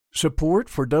Support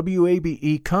for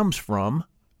WABE comes from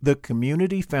the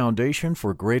Community Foundation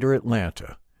for Greater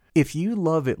Atlanta. If you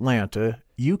love Atlanta,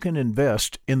 you can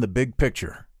invest in the big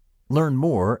picture. Learn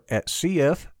more at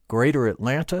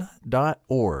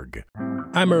cfgreateratlanta.org.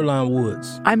 I'm Earlonne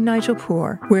Woods. I'm Nigel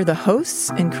Poor. We're the hosts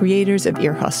and creators of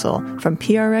Ear Hustle from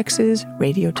PRX's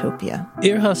Radiotopia.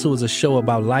 Ear Hustle is a show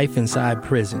about life inside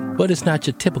prison, but it's not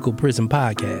your typical prison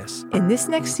podcast. In this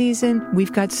next season,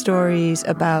 we've got stories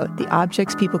about the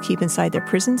objects people keep inside their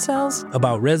prison cells,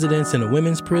 about residents in a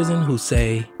women's prison who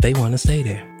say they want to stay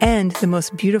there, and the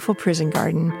most beautiful prison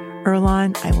garden.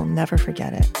 Earlonne, I will never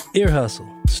forget it. Ear Hustle.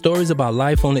 Stories about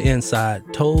life on the inside,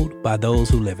 told by those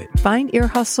who live it. Find Ear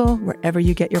Hustle wherever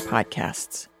you get your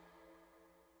podcasts.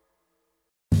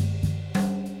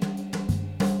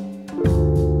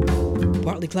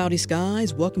 Partly cloudy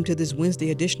skies. Welcome to this Wednesday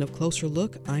edition of Closer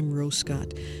Look. I'm Rose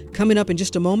Scott. Coming up in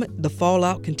just a moment, the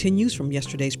fallout continues from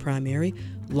yesterday's primary.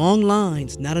 Long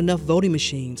lines, not enough voting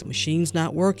machines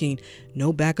not working,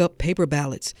 no backup paper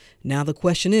ballots. Now the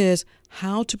question is,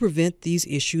 how to prevent these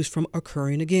issues from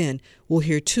occurring again? We'll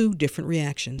hear two different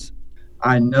reactions.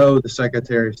 I know the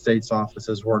Secretary of State's office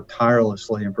has worked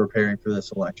tirelessly in preparing for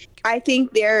this election. I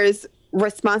think there's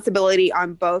responsibility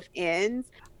on both ends.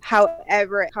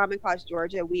 However, at Common Cause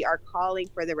Georgia, we are calling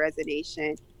for the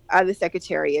resignation of the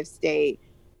Secretary of State.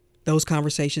 Those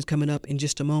conversations coming up in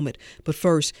just a moment. But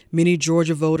first, many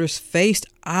Georgia voters faced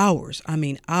hours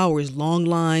long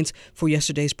lines for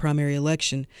yesterday's primary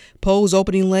election. Polls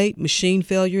opening late, machine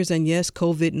failures, and yes,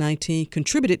 COVID-19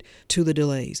 contributed to the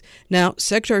delays. Now,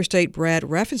 Secretary of State Brad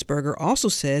Raffensperger also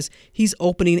says he's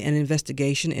opening an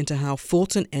investigation into how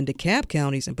Fulton and DeKalb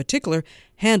counties in particular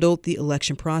handled the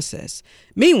election process.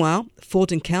 Meanwhile,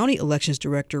 Fulton County Elections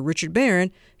Director Richard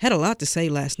Barron had a lot to say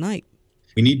last night.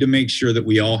 We need to make sure that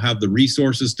we all have the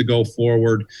resources to go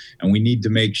forward, and we need to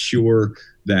make sure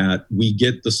that we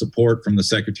get the support from the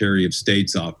Secretary of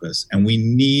State's office. And we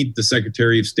need the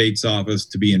Secretary of State's office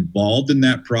to be involved in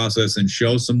that process and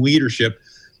show some leadership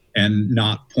and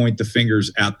not point the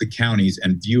fingers at the counties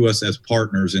and view us as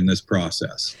partners in this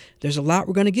process. There's a lot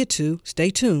we're going to get to. Stay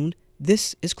tuned.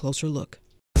 This is Closer Look.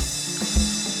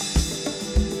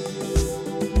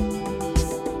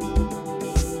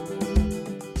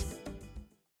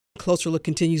 Closer Look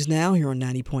continues now here on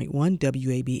 90.1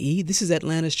 WABE. This is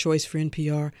Atlanta's Choice for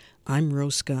NPR. I'm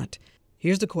Rose Scott.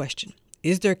 Here's the question.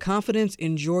 Is there confidence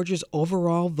in Georgia's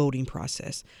overall voting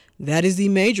process? That is the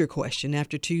major question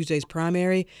after Tuesday's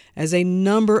primary, as a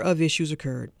number of issues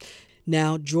occurred.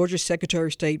 Now, Georgia Secretary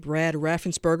of State Brad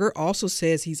Raffensperger also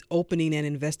says he's opening an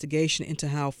investigation into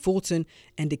how Fulton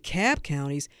and DeKalb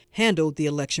counties handled the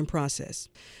election process.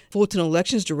 Fulton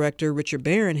Elections Director Richard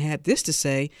Barron had this to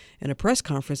say in a press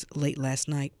conference late last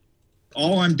night.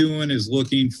 All I'm doing is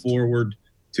looking forward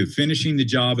to finishing the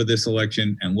job of this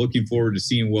election and looking forward to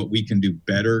seeing what we can do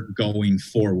better going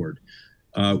forward.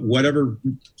 Whatever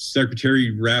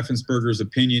Secretary Raffensperger's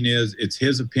opinion is, it's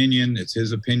his opinion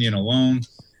alone.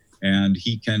 And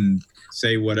he can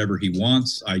say whatever he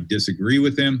wants. I disagree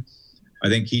with him. I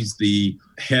think he's the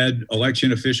head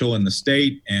election official in the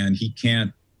state, and he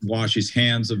can't wash his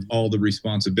hands of all the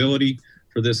responsibility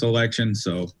for this election.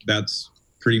 So that's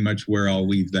pretty much where I'll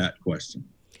leave that question.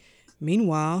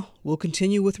 Meanwhile, we'll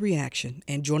continue with reaction.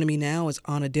 And joining me now is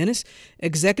Anna Dennis,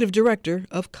 Executive Director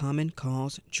of Common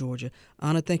Cause Georgia.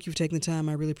 Anna, thank you for taking the time.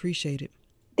 I really appreciate it.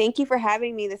 Thank you for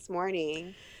having me this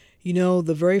morning. You know,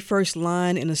 the very first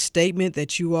line in a statement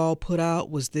that you all put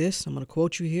out was this. I'm going to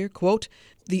quote you here. Quote,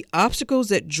 "The obstacles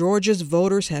that Georgia's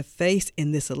voters have faced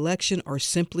in this election are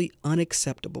simply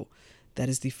unacceptable." That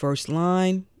is the first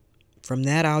line. From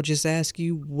that, I'll just ask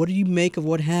you, what do you make of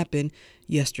what happened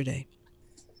yesterday?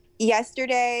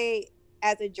 Yesterday,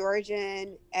 as a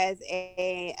Georgian, as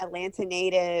a Atlanta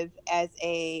native, as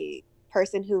a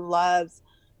person who loves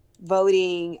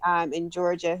voting in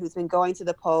Georgia, who's been going to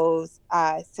the polls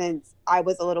since I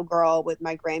was a little girl with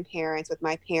my grandparents, with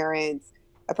my parents,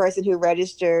 a person who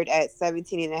registered at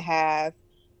 17 and a half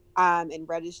and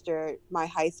registered my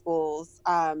high schools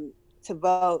to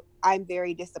vote. I'm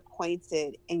very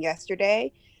disappointed in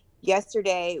yesterday.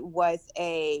 Yesterday was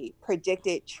a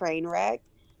predicted train wreck.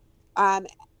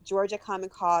 Georgia Common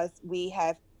Cause, we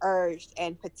have urged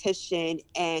and petitioned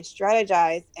and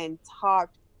strategized and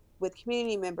talked with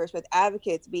community members, with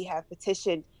advocates. We have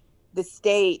petitioned the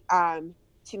state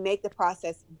to make the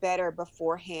process better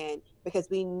beforehand, because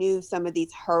we knew some of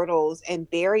these hurdles and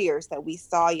barriers that we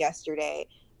saw yesterday.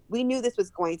 We knew this was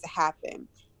going to happen.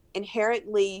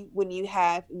 Inherently, when you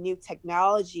have new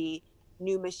technology,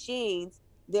 new machines,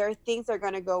 there are things that are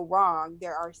going to go wrong.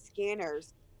 There are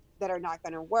scanners that are not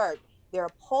going to work. There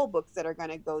are poll books that are going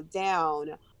to go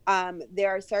down. There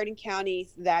are certain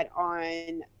counties that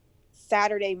on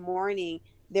Saturday morning,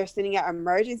 they're sending out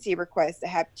emergency requests to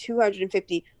have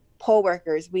 250 poll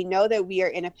workers. We know that we are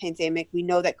in a pandemic. We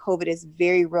know that COVID is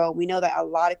very real. We know that a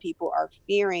lot of people are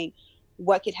fearing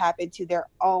what could happen to their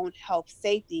own health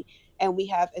safety. And we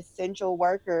have essential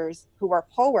workers who are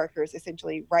poll workers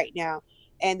essentially right now.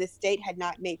 And the state had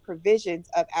not made provisions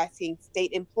of asking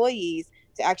state employees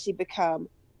to actually become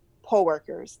poll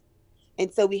workers.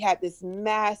 And so we had this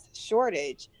mass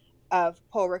shortage of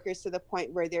poll workers to the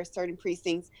point where there are certain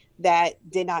precincts that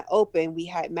did not open. We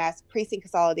had mass precinct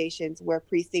consolidations where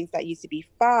precincts that used to be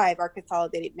 5 are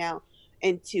consolidated now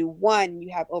into 1.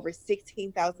 You have over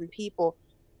 16,000 people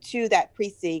to that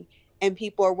precinct, and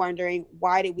people are wondering,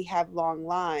 why did we have long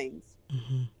lines?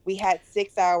 Mm-hmm. We had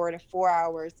 6 hour to 4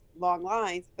 hours long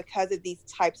lines because of these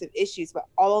types of issues, but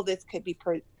all of this could be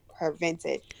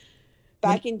prevented.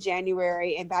 Back in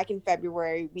January and back in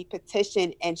February, we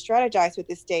petitioned and strategized with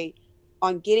the state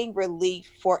on getting relief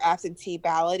for absentee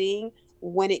balloting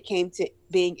when it came to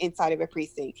being inside of a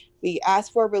precinct. We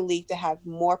asked for relief to have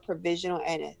more provisional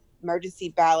and emergency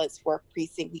ballots for a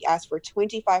precinct. We asked for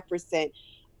 25%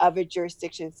 of a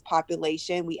jurisdiction's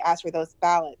population. We asked for those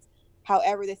ballots.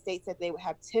 However, the state said they would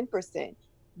have 10%.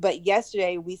 But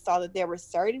yesterday, we saw that there were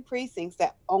certain precincts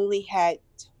that only had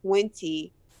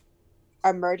 20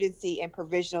 emergency and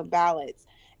provisional ballots,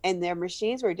 and their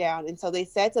machines were down. And so they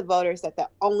said to voters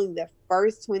that only the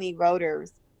first 20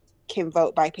 voters can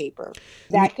vote by paper.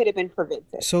 That could have been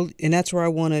prevented. So, and that's where I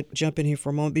want to jump in here for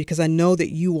a moment, because I know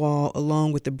that you all,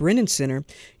 along with the Brennan Center,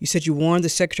 you said you warned the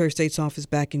Secretary of State's office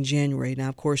back in January. Now,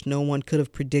 of course, no one could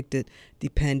have predicted the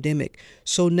pandemic.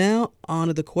 So now,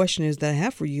 Anna, the question is that I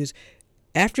have for you is,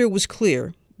 after it was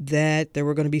clear that there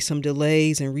were going to be some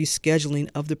delays and rescheduling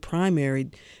of the primary,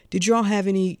 did you all have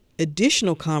any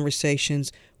additional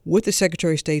conversations with the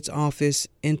Secretary of State's office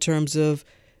in terms of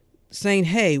saying,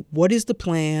 hey, what is the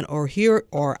plan, or here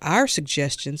are our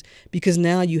suggestions, because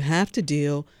now you have to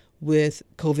deal with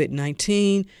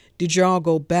COVID-19? Did y'all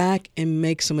go back and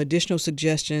make some additional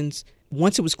suggestions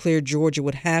once it was clear Georgia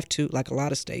would have to, like a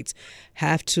lot of states,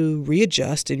 have to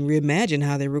readjust and reimagine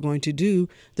how they were going to do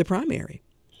the primary?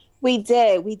 We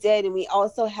did. And we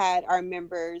also had our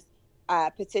members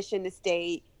petition the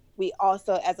state. We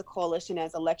also, as a coalition,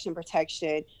 as Election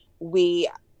Protection, we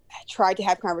tried to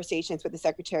have conversations with the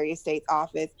Secretary of State's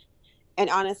office. And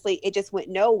honestly, it just went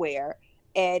nowhere.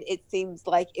 And it seems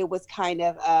like it was kind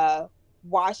of a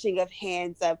washing of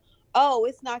hands of, oh,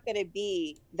 it's not going to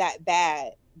be that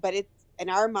bad. But it's, in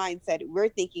our mindset, we're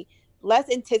thinking,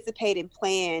 let's anticipate and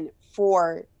plan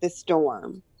for the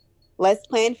storm. Let's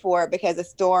plan for it, because a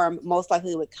storm most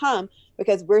likely would come,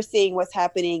 because we're seeing what's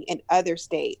happening in other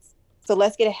states. So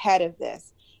let's get ahead of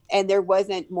this. And there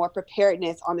wasn't more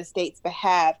preparedness on the state's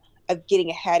behalf of getting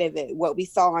ahead of it. What we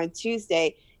saw on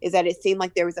Tuesday is that it seemed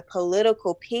like there was a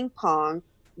political ping pong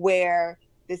where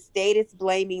the state is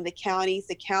blaming the counties.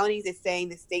 The counties is saying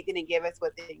the state didn't give us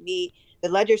what they need. The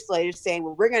legislators saying,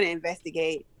 well, we're going to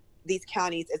investigate these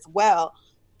counties as well.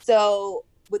 So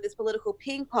with this political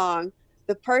ping pong,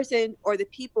 the person or the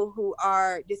people who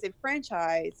are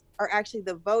disenfranchised are actually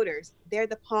the voters. They're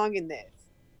the pawn in this.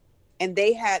 And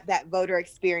they had that voter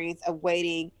experience of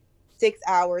waiting 6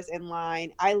 hours in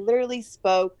line. I literally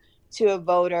spoke to a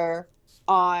voter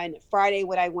on Friday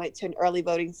when I went to an early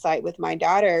voting site with my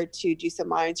daughter to do some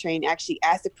monitoring, actually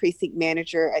asked the precinct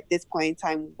manager at this point in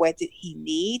time, what did he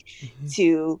need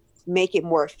to make it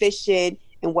more efficient,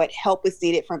 and what help was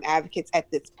needed from advocates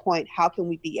at this point. How can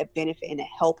we be a benefit and a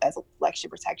help as Election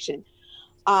Protection?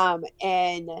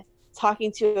 And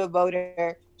talking to a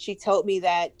voter, she told me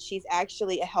that she's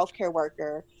actually a healthcare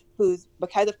worker who's,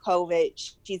 because of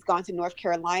COVID, she's gone to North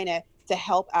Carolina to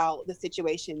help out the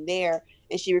situation there.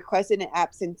 And she requested an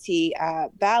absentee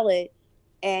ballot,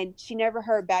 and she never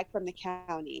heard back from the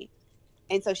county.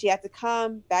 And so she had to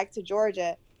come back to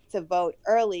Georgia to vote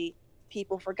early.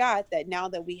 People forgot that now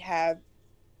that we have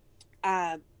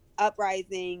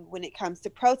uprising when it comes to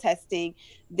protesting,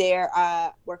 there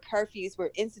were curfews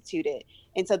were instituted.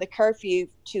 And so the curfew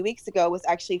 2 weeks ago was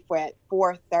actually for at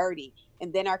 4:30.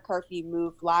 And then our curfew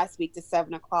moved last week to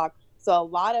 7 o'clock. So a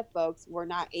lot of folks were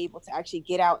not able to actually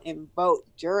get out and vote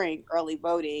during early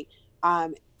voting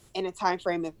in a time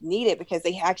frame if needed, because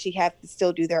they actually have to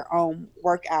still do their own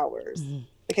work hours,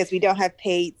 because we don't have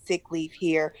paid sick leave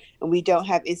here, and we don't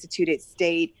have instituted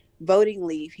state voting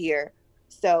leave here.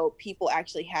 So people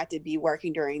actually had to be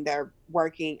working during their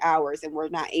working hours, and were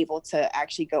not able to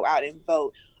actually go out and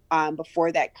vote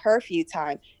before that curfew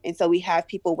time. And so we have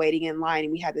people waiting in line,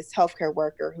 and we have this healthcare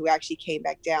worker who actually came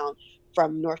back down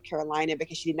from North Carolina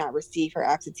because she did not receive her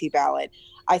absentee ballot.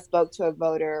 I spoke to a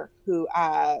voter who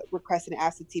requested an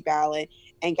absentee ballot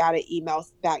and got an email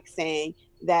back saying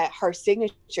that her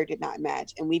signature did not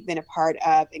match. And we've been a part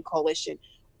of in coalition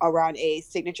around a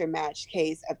signature match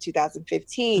case of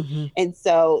 2015. Mm-hmm. And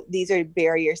so these are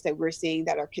barriers that we're seeing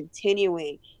that are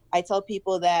continuing. I tell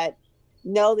people that,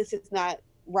 no, this is not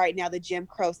right now the Jim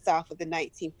Crow South of the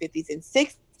 1950s and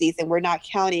 60s, and we're not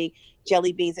counting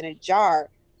jelly beans in a jar.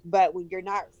 But when you're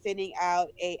not sending out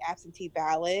a absentee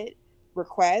ballot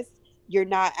request, you're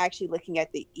not actually looking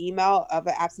at the email of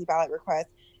an absentee ballot request,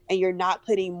 and you're not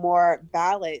putting more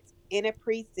ballots in a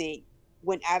precinct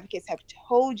when advocates have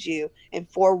told you and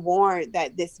forewarned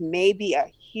that this may be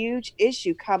a huge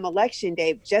issue come election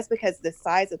day, just because the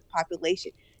size of the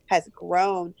population has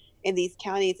grown in these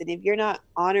counties. And if you're not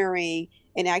honoring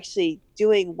and actually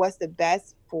doing what's the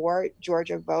best for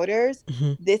Georgia voters,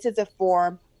 Mm-hmm. this is a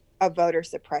form of voter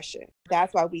suppression.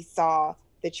 That's why we saw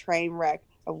the train wreck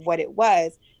of what it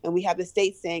was. And we have the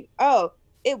state saying, oh,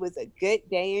 it was a good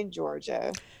day in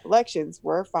Georgia. Elections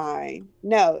were fine.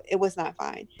 No, it was not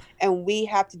fine. And we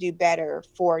have to do better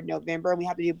for November. And we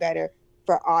have to do better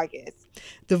for August.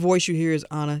 The voice you hear is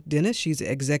Anna Dennis. She's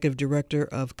the executive director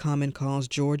of Common Cause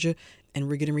Georgia. And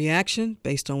we're getting reaction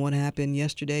based on what happened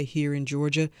yesterday here in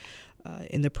Georgia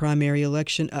in the primary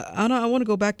election. Anna, I want to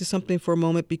go back to something for a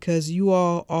moment, because you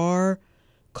all are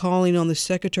calling on the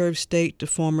Secretary of State to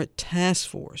form a task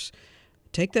force.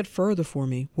 Take that further for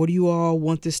me. What do you all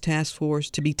want this task force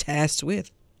to be tasked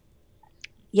with?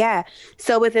 Yeah.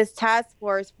 So with this task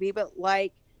force, we would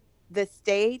like the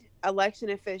state, election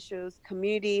officials,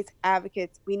 communities,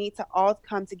 advocates, we need to all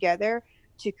come together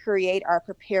to create our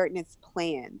preparedness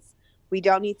plans. We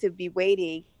don't need to be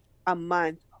waiting a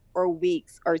month or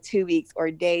weeks or 2 weeks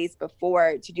or days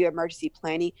before to do emergency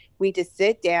planning. We need to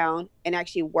sit down and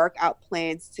actually work out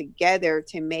plans together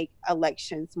to make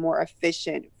elections more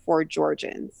efficient for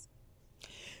Georgians.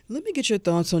 Let me get your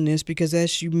thoughts on this, because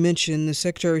as you mentioned, the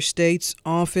Secretary of State's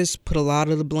office put a lot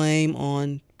of the blame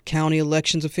on county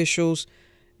elections officials,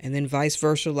 and then vice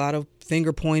versa, a lot of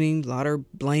finger pointing, a lot of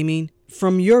blaming.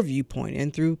 From your viewpoint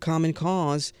and through Common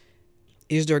Cause,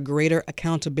 is there greater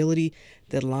accountability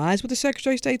that lies with the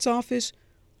Secretary of State's office,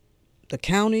 the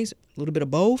counties, a little bit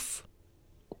of both?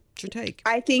 What's your take?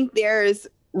 I think there's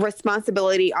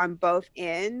responsibility on both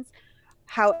ends.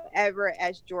 However,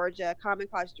 as Georgia, Common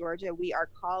Cause Georgia, we are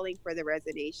calling for the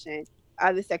resignation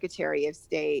of the Secretary of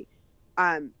State,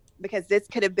 because this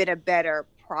could have been a better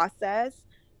process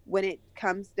when it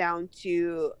comes down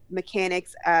to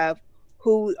mechanics of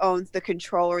who owns the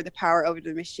control or the power over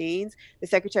the machines. The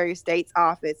Secretary of State's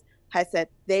office has said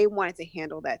they wanted to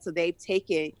handle that. So they've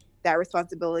taken that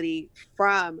responsibility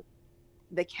from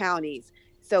the counties.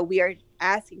 So we are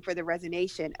asking for the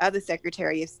resignation of the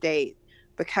Secretary of State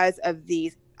because of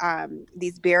these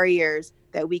barriers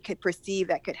that we could perceive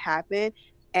that could happen,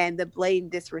 and the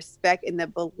blatant disrespect and the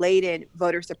blatant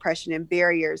voter suppression and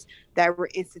barriers that were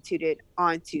instituted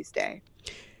on Tuesday.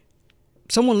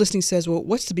 Someone listening says, well,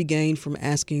 what's to be gained from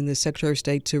asking the Secretary of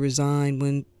State to resign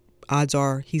when odds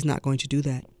are he's not going to do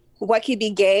that? What can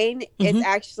be gained is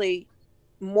actually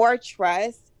more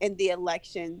trust in the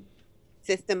election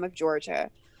system of Georgia.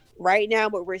 Right now,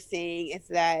 what we're seeing is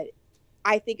that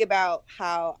I think about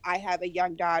how I have a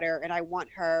young daughter and I want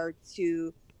her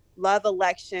to love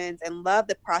elections and love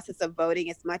the process of voting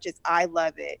as much as I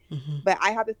love it. Mm-hmm. But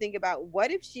I have to think about,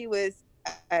 what if she was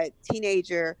a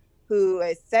teenager who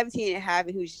is 17 and a half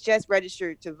and who's just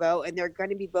registered to vote, and they're going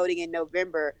to be voting in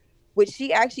November? Would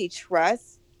she actually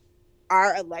trust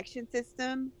our election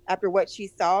system after what she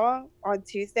saw on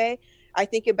Tuesday? I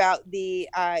think about the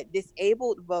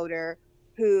disabled voter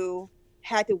who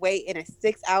had to wait in a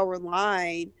 6-hour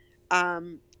line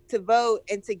to vote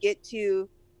and to get to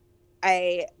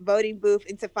a voting booth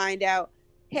and to find out,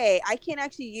 hey, I can't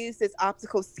actually use this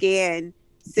optical scan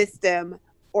system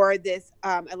or this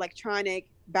electronic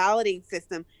balloting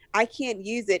system. I can't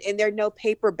use it, and there are no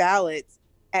paper ballots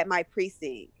at my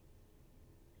precinct.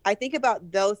 I think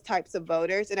about those types of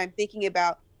voters, and I'm thinking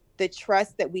about the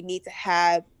trust that we need to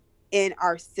have in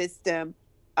our system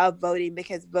of voting,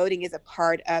 because voting is a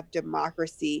part of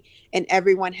democracy and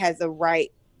everyone has a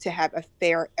right to have a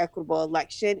fair, equitable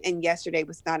election. And yesterday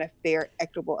was not a fair,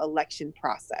 equitable election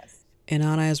process. And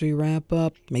Anna, as we wrap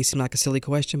up, may seem like a silly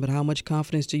question, but how much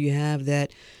confidence do you have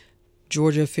that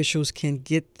Georgia officials can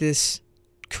get this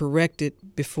corrected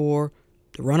before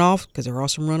the runoff, because there are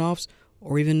some runoffs,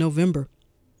 or even November?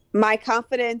 My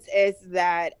confidence is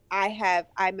that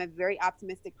I'm a very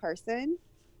optimistic person.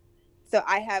 So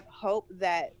I have hope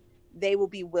that they will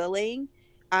be willing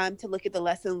to look at the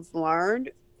lessons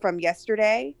learned from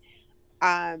yesterday.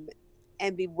 and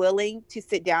be willing to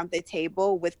sit down at the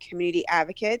table with community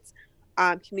advocates,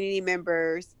 community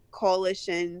members,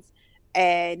 coalitions,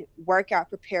 and work out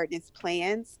preparedness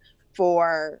plans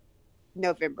for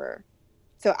November.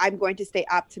 So I'm going to stay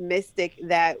optimistic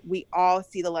that we all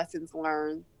see the lessons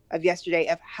learned of yesterday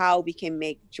of how we can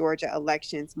make Georgia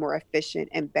elections more efficient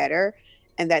and better,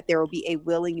 and that there will be a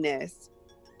willingness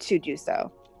to do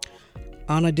so.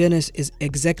 Anna Dennis is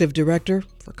Executive Director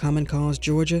for Common Cause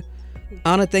Georgia.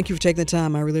 Anna, thank you for taking the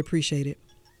time. I really appreciate it.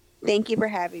 Thank you for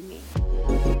having me.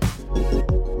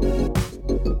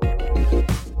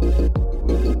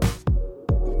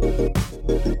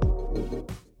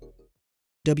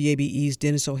 WABE's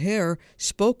Dennis O'Hare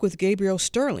spoke with Gabriel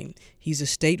Sterling. He's a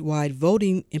statewide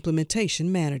voting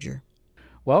implementation manager.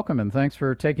 Welcome, and thanks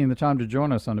for taking the time to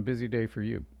join us on a busy day for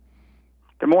you.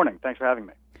 Good morning. Thanks for having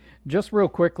me. Just real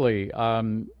quickly,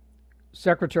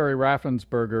 Secretary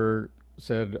Raffensperger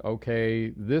said,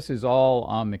 okay, this is all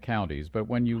on the counties, but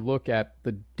when you look at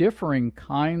the differing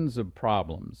kinds of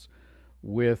problems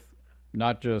with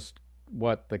not just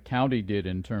what the counties did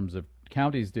in terms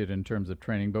of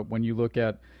training, but when you look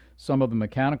at some of the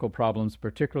mechanical problems,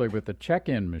 particularly with the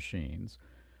check-in machines,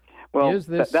 well, is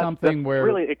this something where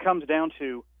really it comes down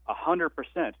to 100%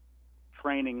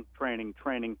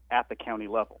 training at the county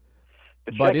level?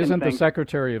 But isn't the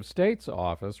Secretary of State's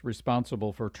office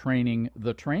responsible for training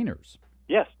the trainers?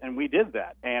 Yes, and we did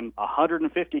that, and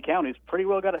 150 counties pretty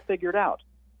well got it figured out.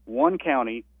 One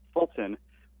county, Fulton,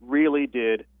 really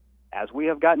did, as we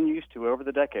have gotten used to over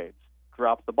the decades,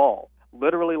 drop the ball.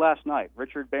 Literally last night,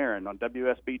 Richard Barron on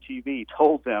WSB-TV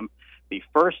told them the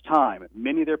first time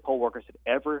many of their poll workers had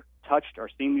ever touched or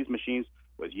seen these machines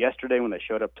was yesterday when they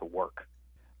showed up to work.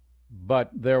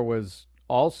 But there was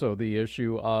also the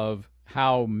issue of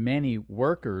how many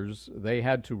workers they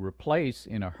had to replace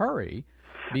in a hurry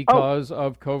because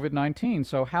of COVID-19.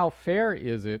 So how fair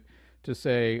is it to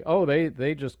say, oh,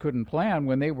 they just couldn't plan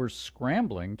when they were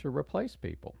scrambling to replace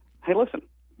people? Hey, listen,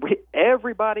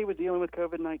 everybody was dealing with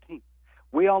COVID-19.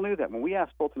 We all knew that. When we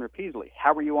asked Fulton repeatedly,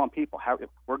 how are you on people?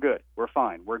 We're good. We're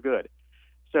fine. We're good.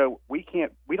 So we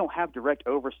don't have direct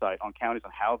oversight on counties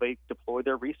on how they deploy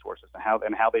their resources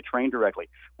and how they train directly.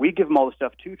 We give them all the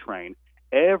stuff to train.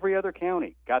 Every other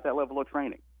county got that level of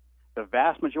training. The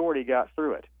vast majority got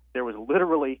through it. There was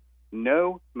literally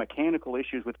no mechanical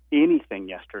issues with anything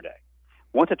yesterday.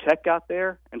 Once a tech got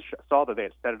there and saw that they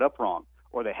had set it up wrong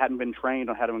or they hadn't been trained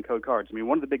on how to encode cards. I mean,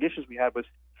 one of the big issues we had was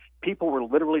people were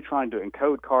literally trying to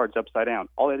encode cards upside down.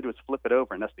 All they had to do was flip it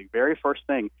over, and that's the very first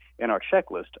thing in our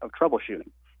checklist of troubleshooting.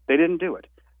 They didn't do it.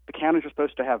 The counties are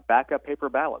supposed to have backup paper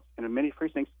ballots, and in many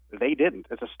precincts, they didn't.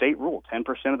 It's a state rule, 10%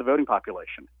 of the voting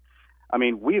population. I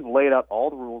mean, we've laid out all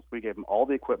the rules. We gave them all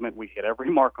the equipment. We hit every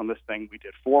mark on this thing. We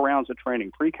did 4 rounds of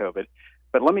training pre-COVID.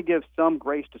 But let me give some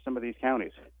grace to some of these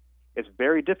counties. It's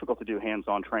very difficult to do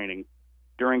hands-on training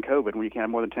during COVID when you can't have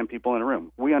more than 10 people in a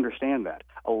room. We understand that.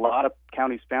 A lot of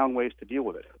counties found ways to deal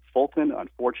with it. Fulton,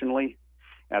 unfortunately,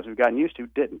 as we've gotten used to,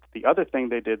 didn't. The other thing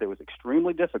they did that was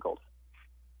extremely difficult,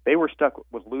 they were stuck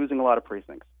with losing a lot of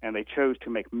precincts, and they chose to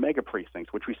make mega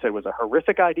precincts, which we said was a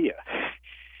horrific idea.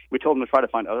 We told them to try to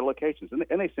find other locations,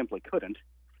 and they simply couldn't.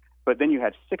 But then you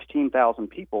had 16,000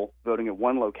 people voting at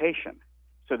one location,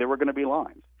 so there were going to be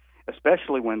lines,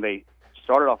 especially when they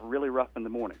started off really rough in the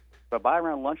morning. But by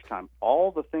around lunchtime,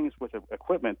 all the things with the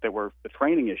equipment that were the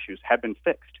training issues had been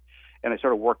fixed, and they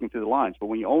started working through the lines. But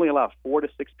when you only allow 4 to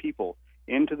 6 people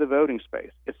into the voting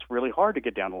space, it's really hard to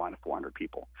get down the line of 400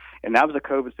 people. And that was a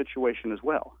COVID situation as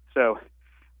well. So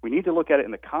we need to look at it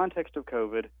in the context of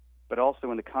COVID, but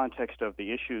also in the context of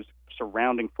the issues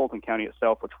surrounding Fulton County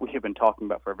itself, which we have been talking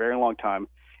about for a very long time.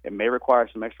 It may require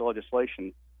some extra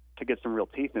legislation to get some real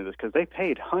teeth into this, because they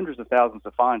paid hundreds of thousands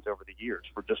of fines over the years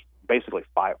for just basically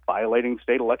violating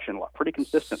state election law pretty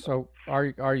consistently. So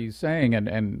are you saying,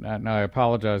 and I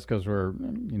apologize because we're,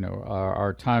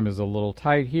 our time is a little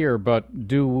tight here, but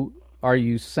are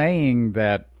you saying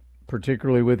that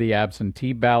particularly with the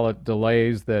absentee ballot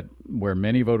delays that where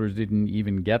many voters didn't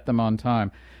even get them on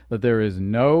time, that there is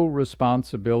no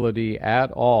responsibility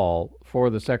at all for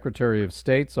the Secretary of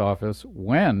State's office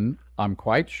when, I'm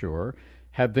quite sure,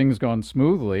 had things gone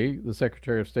smoothly, the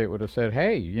Secretary of State would have said,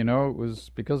 hey, it was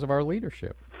because of our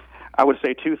leadership? I would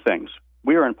say 2 things.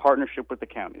 We are in partnership with the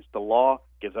counties. The law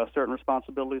gives us certain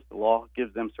responsibilities. The law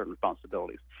gives them certain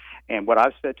responsibilities. And what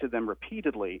I've said to them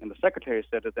repeatedly, and the Secretary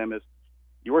said to them, is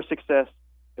your success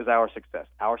is our success.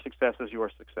 Our success is your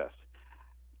success.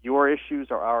 Your issues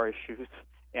are our issues,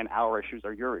 and our issues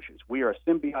are your issues. We are a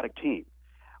symbiotic team.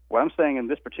 What I'm saying in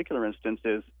this particular instance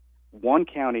is one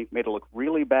county made it look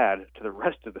really bad to the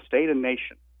rest of the state and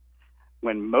nation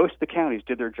when most of the counties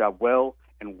did their job well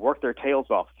and worked their tails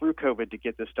off through COVID to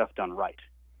get this stuff done right.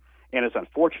 And it's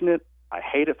unfortunate. I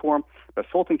hate it for them. But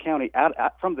Fulton County, out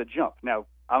from the jump, now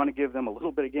I'm going to give them a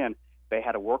little bit again. They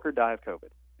had a worker die of COVID,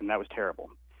 and that was terrible.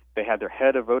 They had their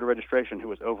head of voter registration, who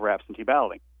was over absentee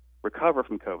balloting, recover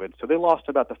from COVID, so they lost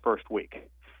about the first week.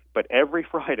 But every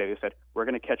Friday they said, we're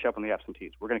going to catch up on the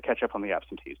absentees. We're going to catch up on the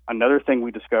absentees. Another thing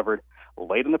we discovered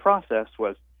late in the process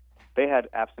was they had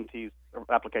absentees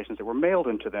applications that were mailed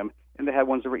into them, and they had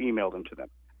ones that were emailed into them.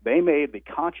 They made the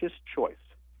conscious choice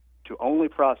to only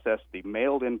process the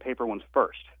mailed-in paper ones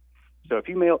first. So if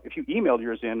you emailed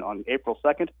yours in on April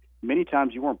 2nd, many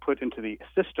times you weren't put into the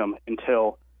system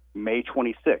until May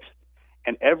 26th.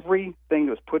 And everything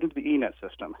that was put into the ENET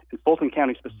system, in Fulton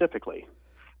County specifically,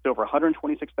 over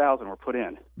 126,000 were put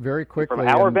in. Very quickly. From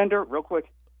our vendor, real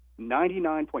quick,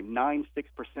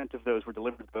 99.96% of those were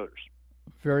delivered to voters.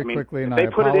 Very quickly, and if they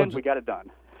put it in, we got it done.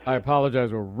 I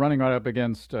apologize. We're running right up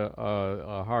against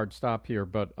a hard stop here,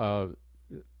 but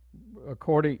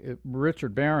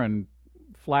Richard Barron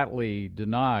flatly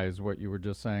denies what you were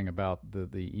just saying about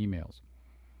the emails.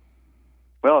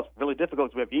 Well, it's really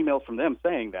difficult because we have emails from them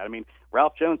saying that. I mean,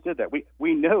 Ralph Jones did that.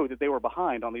 We know that they were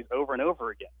behind on these over and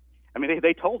over again. I mean,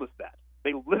 they told us that.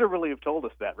 They literally have told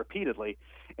us that repeatedly.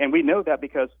 And we know that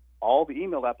because all the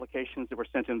email applications that were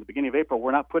sent in the beginning of April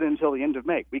were not put in until the end of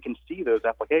May. We can see those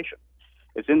applications.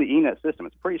 It's in the ENET system.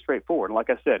 It's pretty straightforward. And like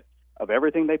I said, of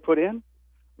everything they put in,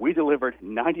 we delivered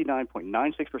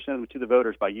 99.96% of them to the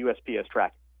voters by USPS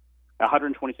tracking,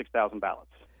 126,000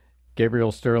 ballots.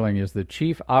 Gabriel Sterling is the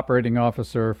Chief Operating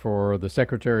Officer for the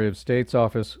Secretary of State's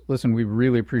office. Listen, we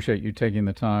really appreciate you taking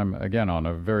the time, again, on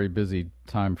a very busy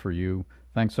time for you.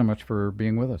 Thanks so much for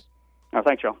being with us.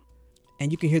 Thanks, y'all.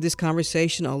 And you can hear this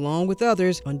conversation along with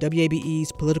others on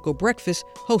WABE's Political Breakfast,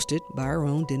 hosted by our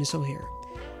own Dennis O'Hare.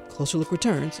 Closer Look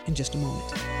returns in just a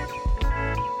moment.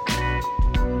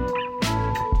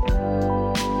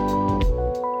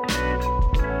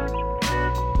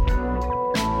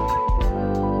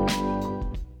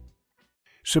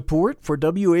 Support for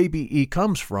WABE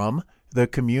comes from the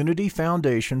Community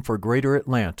Foundation for Greater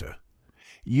Atlanta.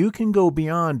 You can go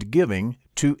beyond giving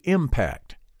to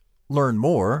impact. Learn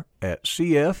more at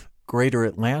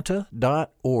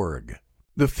cfgreateratlanta.org.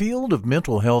 The field of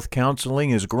mental health counseling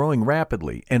is growing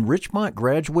rapidly, and Richmont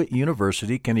Graduate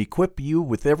University can equip you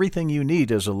with everything you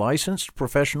need as a licensed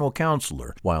professional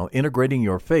counselor while integrating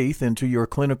your faith into your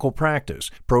clinical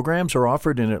practice. Programs are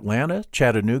offered in Atlanta,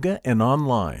 Chattanooga, and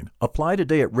online. Apply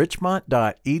today at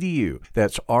richmont.edu.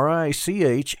 That's richmont.edu.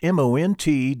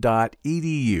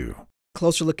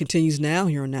 Closer Look continues now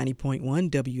here on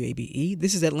 90.1 WABE.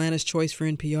 This is Atlanta's Choice for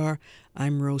NPR.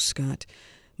 I'm Rose Scott.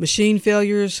 Machine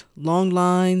failures, long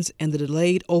lines, and the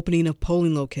delayed opening of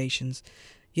polling locations.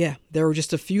 Yeah, there were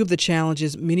just a few of the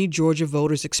challenges many Georgia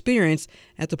voters experienced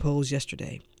at the polls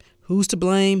yesterday. Who's to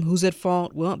blame? Who's at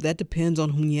fault? Well, that depends on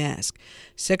whom you ask.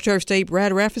 Secretary of State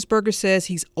Brad Raffensperger says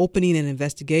he's opening an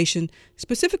investigation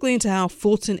specifically into how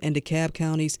Fulton and DeKalb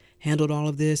counties handled all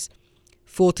of this.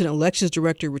 Fulton Elections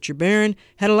Director Richard Barron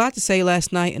had a lot to say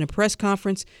last night in a press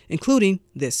conference, including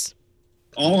this.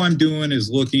 All I'm doing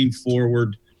is looking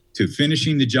forward to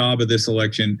finishing the job of this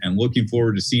election and looking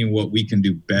forward to seeing what we can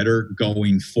do better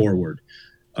going forward.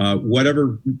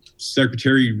 Whatever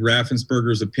Secretary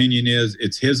Raffensperger's opinion is,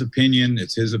 it's his opinion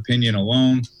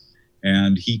alone,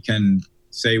 and he can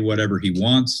say whatever he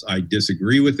wants. I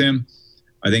disagree with him.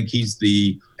 I think he's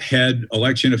the head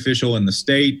election official in the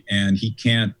state, and he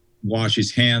can't wash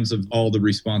his hands of all the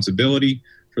responsibility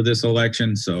for this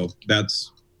election. So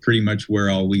that's pretty much where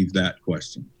I'll leave that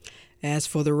question. As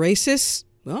for the racists,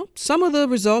 well, some of the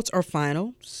results are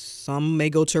final. Some may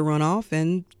go to a runoff,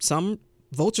 and some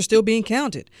votes are still being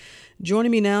counted.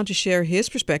 Joining me now to share his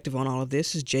perspective on all of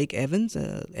this is Jake Evans,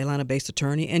 an Atlanta-based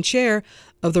attorney and chair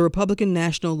of the Republican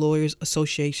National Lawyers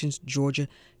Association's Georgia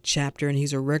chapter, and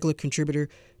he's a regular contributor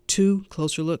to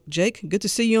Closer Look. Jake, good to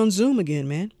see you on Zoom again,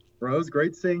 man. Rose,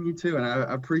 great seeing you too, and I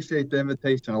appreciate the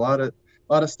invitation. A lot of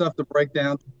stuff to break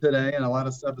down today, and a lot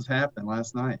of stuff has happened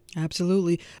last night.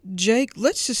 Absolutely. Jake,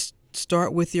 let's just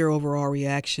start with your overall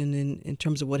reaction in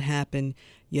terms of what happened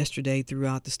yesterday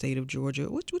throughout the state of Georgia.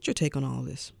 What's your take on all of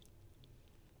this?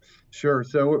 Sure.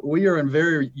 So we are in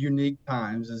very unique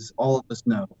times, as all of us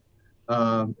know.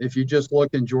 If you just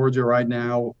look in Georgia right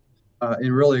now,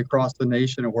 and really across the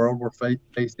nation and world, we're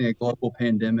facing a global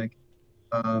pandemic.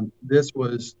 This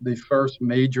was the first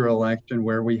major election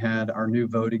where we had our new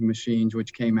voting machines,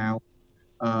 which came out.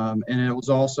 And it was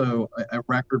also a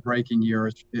record-breaking year,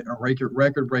 a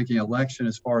record-breaking election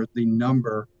as far as the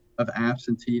number of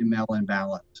absentee and mail-in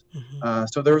ballots. Mm-hmm.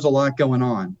 So there was a lot going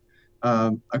on.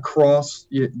 across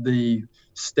the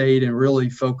state and really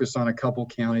focused on a couple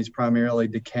counties, primarily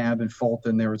DeKalb and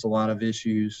Fulton. There was a lot of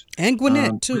issues. And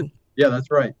Gwinnett, too. Yeah, that's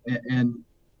right. And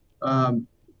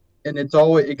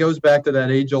it goes back to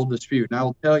that age-old dispute. And I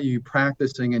will tell you,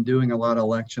 practicing and doing a lot of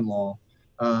election law,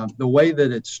 the way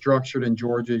that it's structured in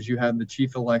Georgia is you have the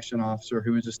chief election officer,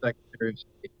 who is the secretary of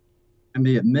state, and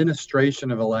the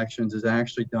administration of elections is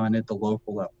actually done at the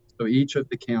local level. So each of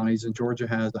the counties, and Georgia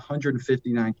has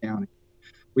 159 counties.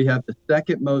 We have the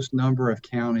second most number of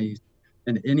counties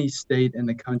in any state in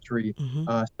the country,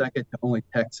 second to only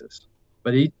Texas.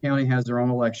 But each county has their own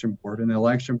election board, and the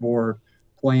election board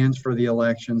plans for the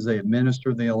elections. They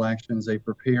administer the elections. They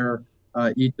prepare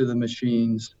each of the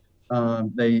machines.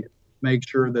 They make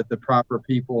sure that the proper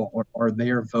people are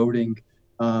there voting.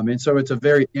 And so it's a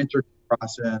very intricate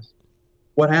process.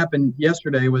 What happened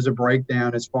yesterday was a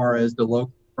breakdown as far as the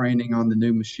local training on the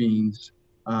new machines.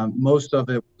 Most of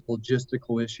it was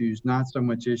logistical issues, not so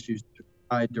much issues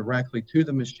tied directly to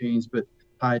the machines, but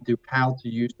tied to how to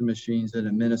use the machines and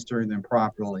administer them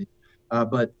properly.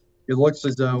 But it looks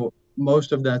as though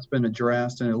most of that's been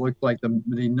addressed, and it looks like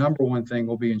the number one thing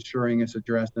will be ensuring it's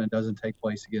addressed and it doesn't take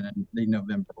place again in the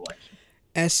November election.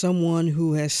 As someone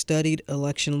who has studied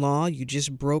election law, you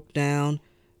just broke down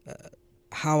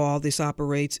how all this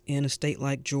operates in a state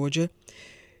like Georgia.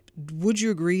 Would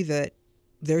you agree that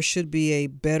there should be a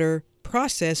better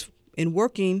process in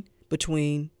working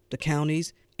between the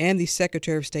counties and the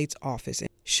Secretary of State's office?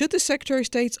 Should the Secretary of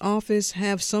State's office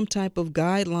have some type of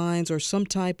guidelines or some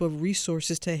type of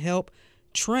resources to help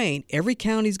train? Every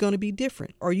county is going to be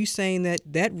different. Are you saying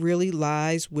that really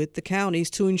lies with the counties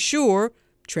to ensure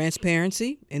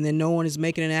transparency, and then no one is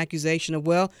making an accusation of,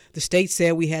 well, the state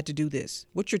said we had to do this?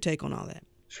 What's your take on all that?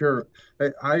 Sure.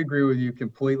 I agree with you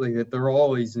completely that there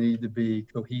always need to be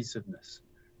cohesiveness.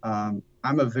 I'm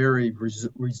a very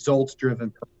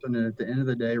results-driven person, and at the end of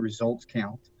the day, results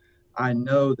count. I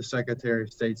know the Secretary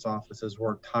of State's office has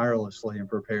worked tirelessly in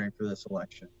preparing for this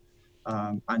election.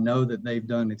 I know that they've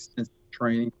done extensive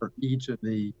training for each of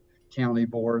the county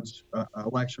boards,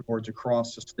 election boards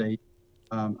across the state.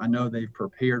 I know they've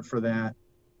prepared for that.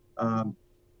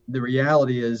 The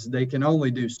reality is they can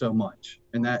only do so much,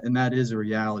 and that is a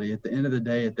reality. At the end of the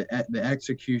day, the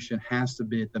execution has to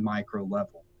be at the micro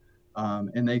level,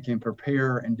 and they can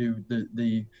prepare and do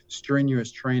the strenuous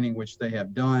training which they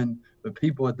have done. But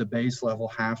people at the base level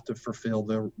have to fulfill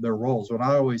their roles. What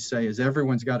I always say is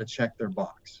everyone's got to check their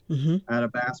box. I had a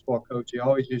basketball coach. He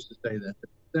always used to say that the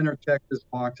center checks his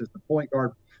box, as the point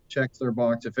guard checks their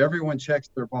box. If everyone checks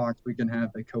their box, we can have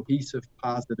a cohesive,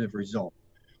 positive result.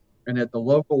 And at the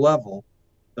local level,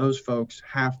 those folks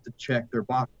have to check their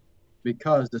box,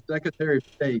 because the Secretary of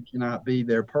State cannot be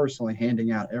there personally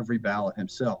handing out every ballot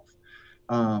himself.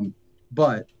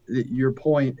 But your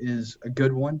point is a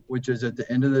good one, which is at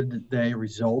the end of the day,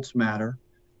 results matter.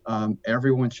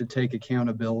 Everyone should take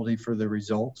accountability for the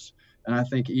results. And I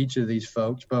think each of these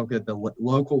folks, both at the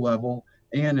local level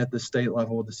and at the state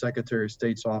level with the Secretary of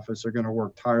State's office, are going to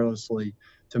work tirelessly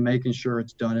to making sure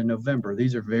it's done in November.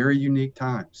 These are very unique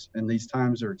times, and these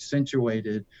times are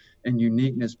accentuated in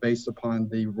uniqueness based upon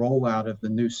the rollout of the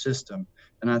new system.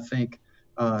 And I think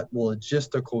the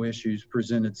logistical issues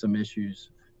presented some issues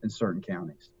in certain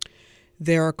counties.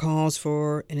 There are calls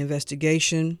for an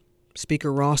investigation.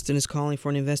 Speaker Ralston is calling for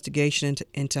an investigation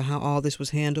into how all this was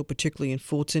handled, particularly in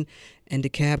Fulton and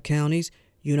DeKalb counties.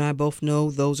 You and I both know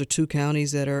those are two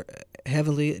counties that are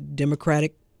heavily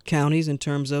Democratic counties in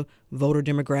terms of voter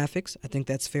demographics. I think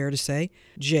that's fair to say.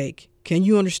 Jake, can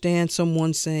you understand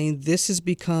someone saying this has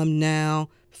become now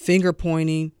finger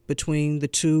pointing between the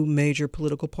two major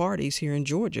political parties here in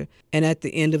Georgia? And at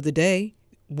the end of the day,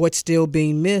 what's still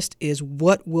being missed is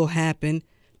what will happen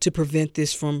to prevent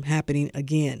this from happening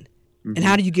again. Mm-hmm. And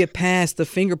how do you get past the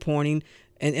finger pointing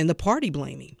and the party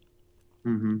blaming?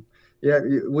 Mm-hmm. Yeah,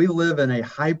 we live in a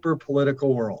hyper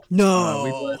political world.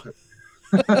 No.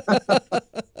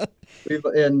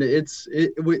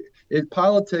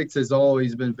 Politics has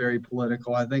always been very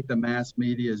political. I think the mass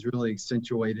media has really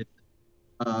accentuated,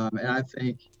 and I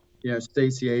think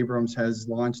Stacey Abrams has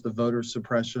launched the voter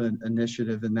suppression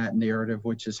initiative in that narrative,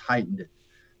 which has heightened it.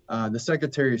 The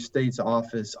Secretary of State's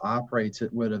office operates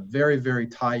it with a very, very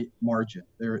tight margin.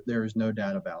 There is no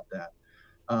doubt about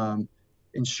that.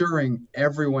 Ensuring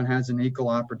everyone has an equal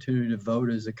opportunity to vote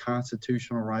is a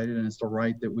constitutional right, and it's a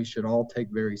right that we should all take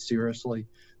very seriously.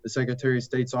 The Secretary of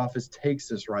State's office takes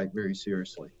this right very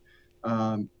seriously.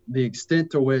 The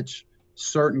extent to which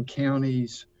certain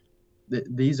counties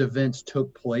these events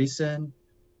took place in,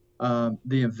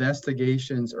 the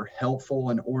investigations are helpful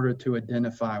in order to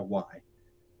identify why.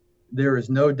 there is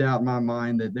no doubt in my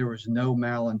mind that there was no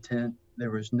malintent.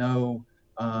 There was no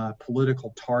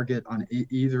political target on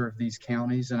either of these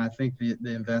counties. And I think the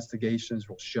investigations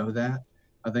will show that.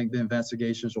 I think the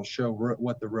investigations will show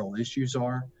what the real issues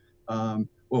are.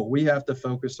 What we have to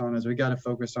focus on is we got to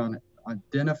focus on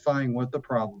identifying what the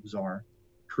problems are,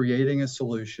 creating a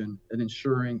solution, and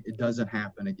ensuring it doesn't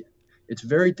happen again. It's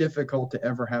very difficult to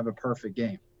ever have a perfect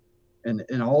game. And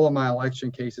in all of my election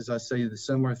cases, I say the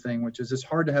similar thing, which is it's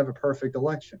hard to have a perfect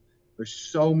election. There's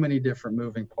so many different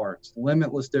moving parts,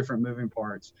 limitless different moving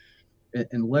parts,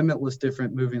 and limitless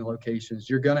different moving locations.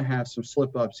 You're going to have some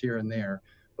slip ups here and there,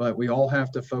 but we all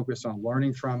have to focus on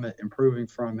learning from it, improving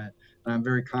from it. And I'm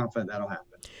very confident that'll happen.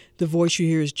 The voice you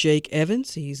hear is Jake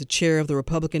Evans. He's the chair of the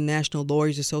Republican National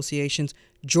Lawyers Association's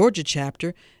Georgia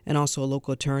chapter and also a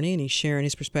local attorney, and he's sharing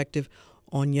his perspective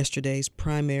on yesterday's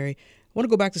primary. I want to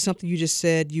go back to something you just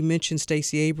said. You mentioned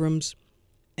Stacey Abrams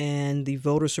and the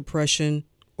voter suppression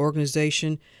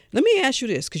organization. Let me ask you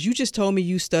this, because you just told me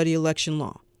you study election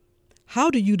law. How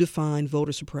do you define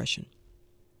voter suppression?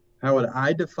 How would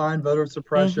I define voter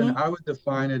suppression? Mm-hmm. I would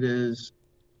define it as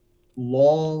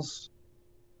laws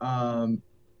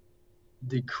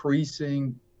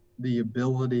decreasing the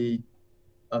ability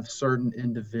of certain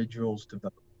individuals to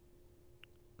vote.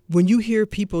 When you hear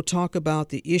people talk about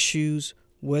the issues,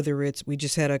 whether it's, we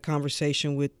just had a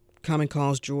conversation with Common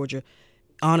Cause Georgia,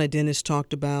 Anna Dennis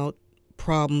talked about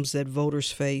problems that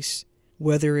voters face,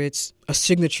 whether it's a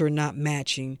signature not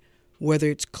matching, whether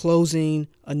it's closing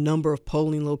a number of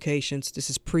polling locations,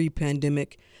 this is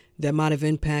pre-pandemic, that might have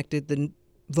impacted the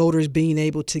voters being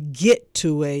able to get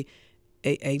to a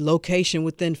location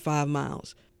within 5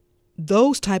 miles.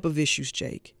 Those type of issues,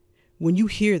 Jake, when you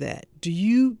hear that, do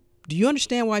you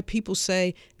understand why people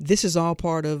say this is all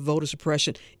part of voter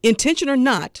suppression, intention or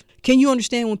not? Can you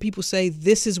understand when people say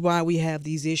this is why we have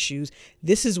these issues?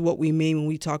 This is what we mean when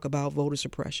we talk about voter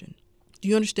suppression. Do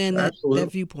you understand that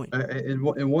viewpoint? And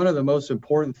one of the most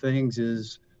important things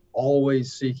is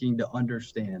always seeking to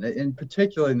understand, in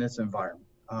particular in this environment,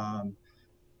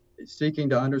 seeking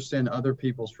to understand other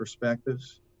people's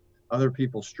perspectives, other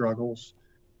people's struggles.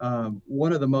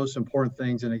 One of the most important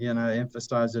things, and again, I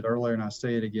emphasized it earlier and I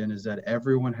say it again, is that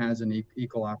everyone has an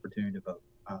equal opportunity to vote.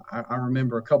 I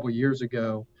remember a couple years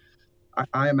ago,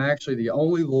 I am actually the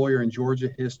only lawyer in Georgia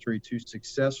history to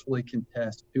successfully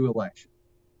contest 2 elections.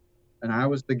 And I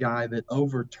was the guy that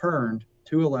overturned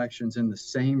 2 elections in the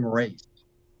same race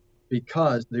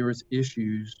because there was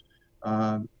issues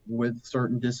with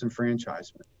certain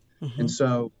disenfranchisement. Mm-hmm. And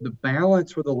so the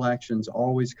balance with elections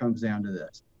always comes down to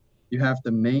this. You have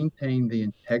to maintain the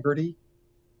integrity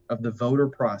of the voter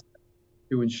process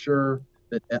to ensure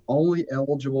that only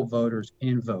eligible voters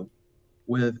can vote,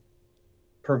 with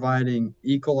providing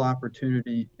equal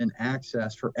opportunity and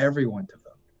access for everyone to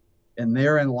vote. And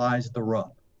therein lies the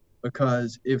rub,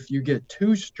 because if you get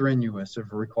too strenuous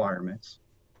of requirements,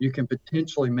 you can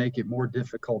potentially make it more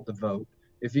difficult to vote.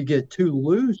 If you get too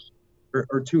loose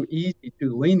or too easy,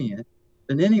 too lenient,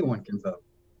 then anyone can vote.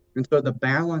 And so the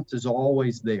balance is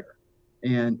always there.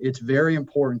 And it's very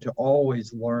important to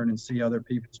always learn and see other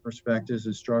people's perspectives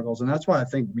and struggles. And that's why I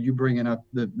think you bringing up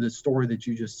the story that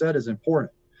you just said is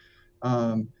important.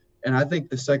 And I think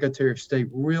the Secretary of State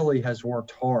really has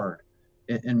worked hard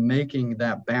in making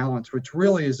that balance, which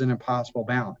really is an impossible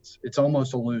balance. It's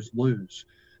almost a lose-lose,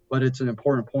 but it's an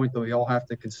important point that we all have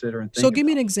to consider and think So give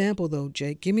me an example, though,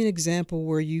 Jake. Give me an example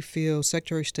where you feel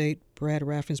Secretary of State Brad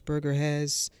Raffensperger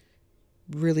has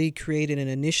really created an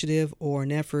initiative or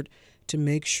an effort to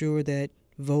make sure that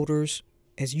voters,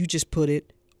 as you just put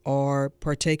it, are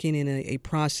partaking in a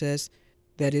process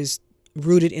that is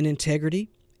rooted in integrity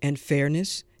and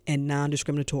fairness and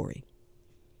non-discriminatory.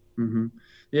 Mm-hmm.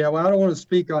 Yeah, well, I don't want to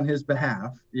speak on his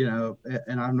behalf,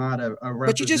 and I'm not a representative.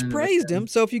 But you just praised him,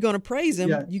 so if you're going to praise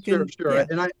him, you can. Sure. Yeah.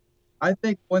 And I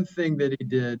think one thing that he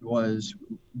did was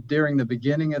during the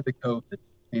beginning of the COVID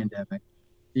pandemic,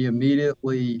 he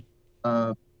immediately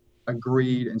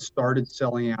agreed and started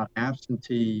sending out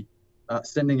absentee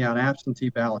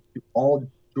ballots to all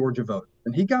Georgia voters.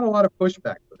 And he got a lot of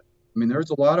pushback for that. I mean, there's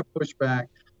a lot of pushback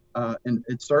and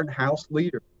certain House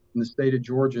leaders in the state of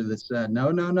Georgia that said, no,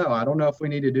 I don't know if we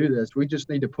need to do this. We just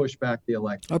need to push back the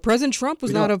election. President Trump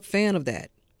was not a fan of that.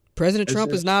 President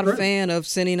Trump is not a fan of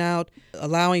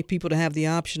allowing people to have the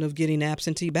option of getting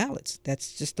absentee ballots.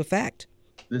 That's just a fact.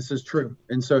 This is true.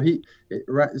 And so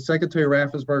Secretary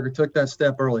Raffensperger took that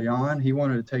step early on. He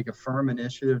wanted to take a firm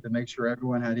initiative to make sure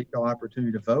everyone had equal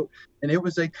opportunity to vote. And it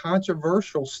was a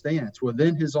controversial stance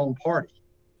within his own party.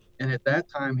 And at that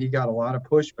time, he got a lot of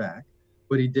pushback,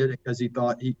 but he did it because he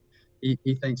thought he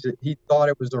thought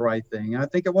it was the right thing. And I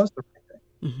think it was the right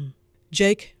thing.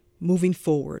 Jake, moving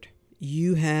forward,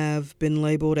 you have been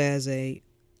labeled as and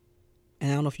I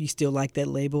don't know if you still like that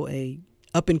label, a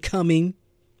up-and-coming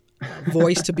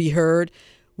voice to be heard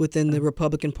within the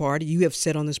Republican Party. You have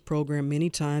said on this program many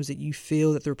times that you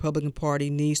feel that the Republican Party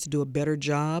needs to do a better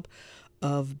job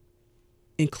of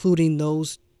including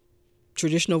those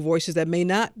traditional voices that may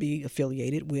not be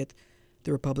affiliated with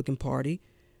the Republican Party.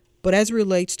 But as it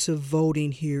relates to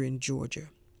voting here in Georgia,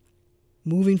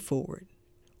 moving forward,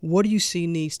 what do you see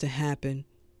needs to happen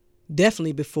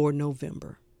definitely before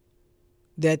November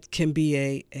that can be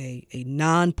a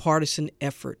nonpartisan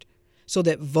effort so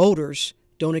that voters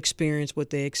don't experience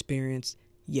what they experienced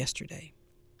yesterday?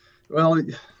 Well,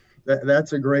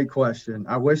 that's a great question.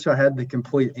 I wish I had the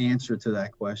complete answer to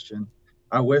that question.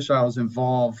 I wish I was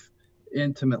involved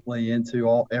intimately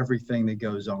into everything that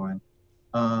goes on.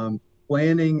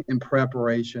 Planning and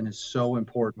preparation is so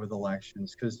important with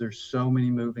elections because there's so many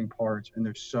moving parts and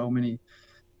there's so many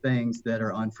things that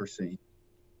are unforeseen.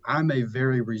 I'm a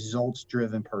very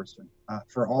results-driven person.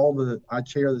 I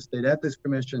chair the state ethics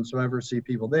commission, so I ever see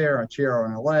people there. I chair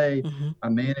RNLA. Mm-hmm. I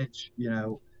manage,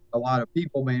 a lot of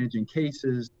people managing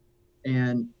cases,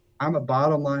 and I'm a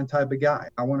bottom line type of guy.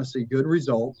 I want to see good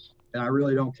results, and I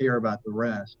really don't care about the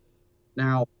rest.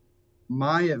 Now,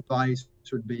 my advice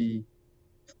would be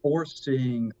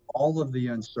foreseeing all of the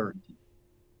uncertainty,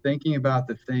 thinking about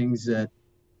the things that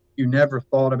you never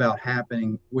thought about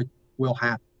happening, which will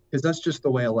happen, because that's just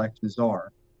the way elections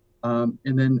are. And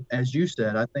then, as you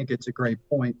said, I think it's a great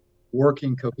point,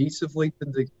 working cohesively to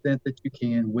the extent that you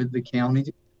can with the county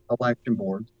election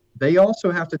boards. They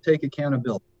also have to take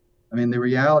accountability. I mean, the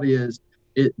reality is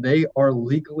they are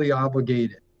legally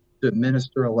obligated to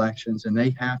administer elections, and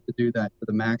they have to do that to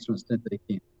the maximum extent they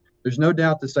can. There's no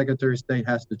doubt the Secretary of State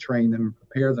has to train them and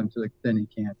prepare them to the extent he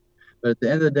can. But at the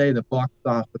end of the day, the buck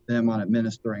stops with them on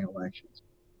administering elections.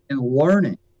 And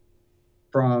learning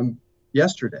from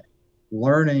yesterday,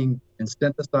 learning and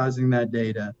synthesizing that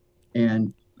data.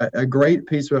 And a great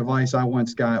piece of advice I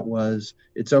once got was,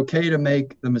 it's okay to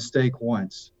make the mistake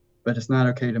once, but it's not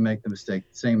okay to make the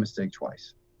same mistake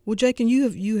twice. Well, Jake, and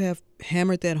you have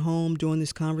hammered that home during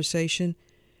this conversation.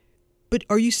 But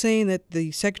are you saying that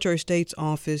the Secretary of State's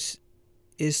office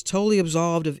is totally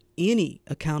absolved of any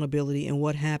accountability in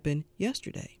what happened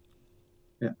yesterday?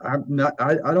 Yeah,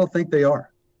 I don't think they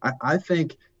are. I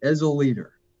think as a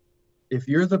leader, if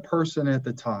you're the person at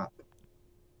the top,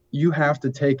 you have to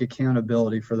take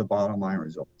accountability for the bottom line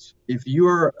results. If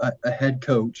you're a head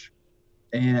coach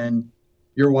and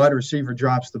your wide receiver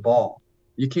drops the ball,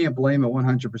 you can't blame it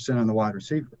 100% on the wide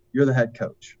receiver. You're the head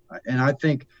coach. And I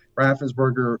think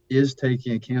Raffensperger is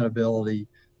taking accountability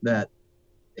that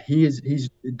he's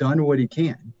done what he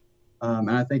can. And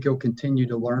I think he'll continue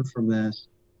to learn from this.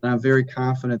 And I'm very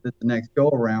confident that the next go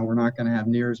around, we're not going to have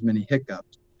near as many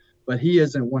hiccups. But he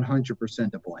isn't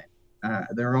 100% to blame.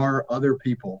 There are other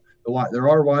people. There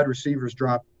are wide receivers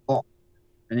dropping the ball,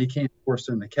 and he can't force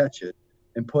them to catch it.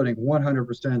 And putting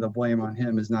 100% of the blame on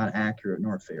him is not accurate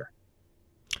nor fair.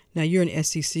 Now, you're an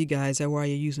SEC guy. Is that why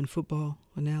you're using football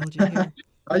analogy here?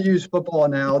 I use football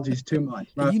analogies too much.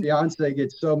 My fiance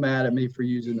gets so mad at me for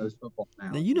using those football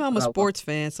analogies. Now, I'm a sports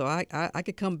fan, so I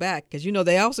could come back because,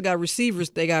 they also got receivers.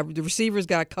 The receivers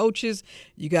got coaches.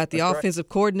 You got the offensive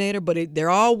coordinator, but they're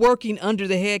all working under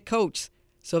the head coach.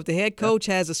 So if the head coach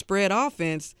has a spread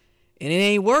offense and it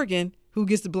ain't working, who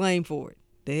gets the blame for it?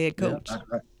 The head coach.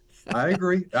 Yeah, I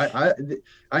agree.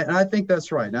 I think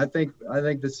that's right. And I think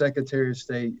the Secretary of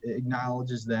State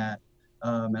acknowledges that.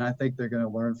 And I think they're going to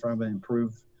learn from it,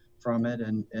 improve from it,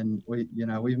 and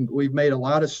we've made a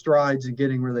lot of strides in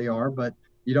getting where they are, but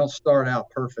you don't start out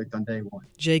perfect on day one.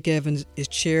 Jake Evans is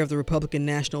chair of the Republican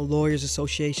National Lawyers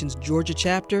Association's Georgia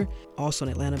chapter, also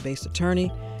an Atlanta-based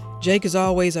attorney. Jake, as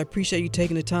always, I appreciate you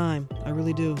taking the time. I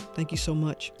really do. Thank you so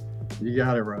much. You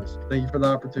got it, Rose. Thank you for the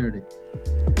opportunity.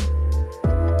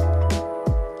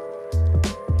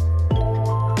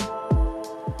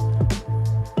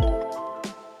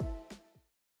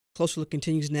 Closer Look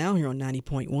continues now here on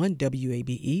 90.1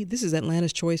 WABE. This is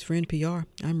Atlanta's Choice for NPR.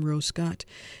 I'm Rose Scott.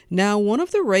 Now, one of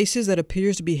the races that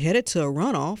appears to be headed to a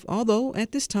runoff, although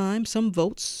at this time some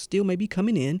votes still may be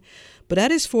coming in, but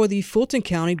that is for the Fulton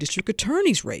County District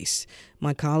Attorney's race.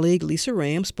 My colleague Lisa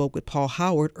Ram spoke with Paul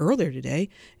Howard earlier today,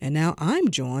 and now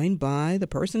I'm joined by the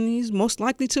person he's most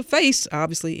likely to face,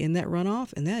 obviously, in that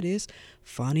runoff, and that is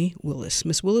Fani Willis.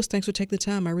 Miss Willis, thanks for taking the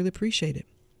time. I really appreciate it.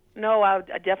 No, I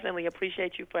definitely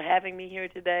appreciate you for having me here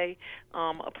today.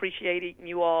 Appreciating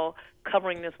you all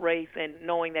covering this race and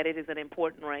knowing that it is an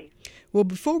important race. Well,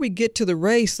 before we get to the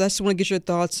race, I just want to get your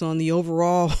thoughts on the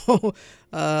overall,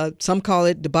 some call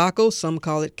it debacle, some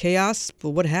call it chaos, but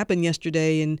what happened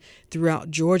yesterday and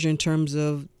throughout Georgia in terms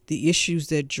of the issues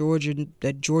that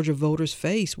Georgia voters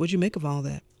face. What did you make of all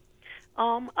that?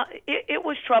 It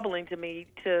was troubling to me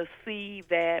to see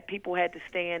that people had to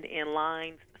stand in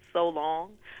lines so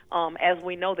long. As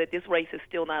we know that this race is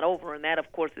still not over, and that,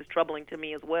 of course, is troubling to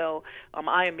me as well.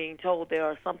 I am being told there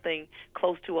are something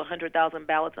close to 100,000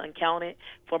 ballots uncounted.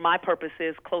 For my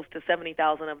purposes, close to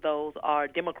 70,000 of those are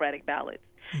Democratic ballots.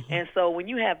 Mm-hmm. And so when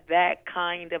you have that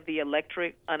kind of the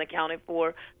electorate unaccounted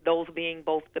for, those being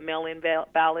both the mail-in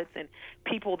ballots and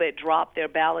people that dropped their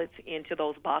ballots into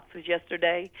those boxes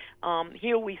yesterday,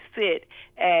 here we sit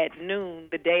at noon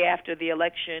the day after the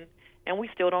election, and we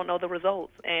still don't know the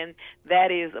results. And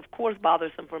that is, of course,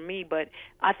 bothersome for me, but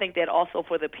I think that also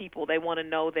for the people, they want to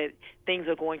know that things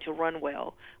are going to run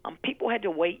well. People had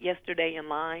to wait yesterday in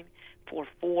line for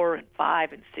 4 and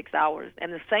 5 and 6 hours.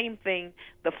 And the same thing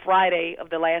the Friday of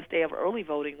the last day of early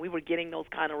voting, we were getting those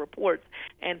kind of reports.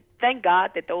 And thank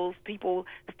God that those people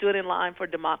stood in line for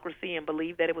democracy and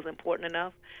believed that it was important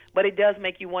enough. But it does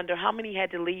make you wonder how many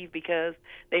had to leave because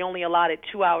they only allotted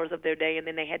 2 hours of their day and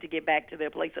then they had to get back to their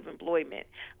place of employment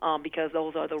because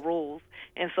those are the rules.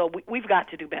 And so we've got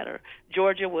to do better.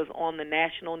 Georgia was on the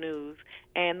national news,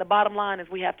 and the bottom line is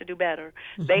we have to do better.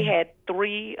 Mm-hmm. They had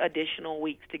 3 additional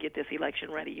weeks to get this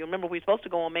election ready. You remember we were supposed to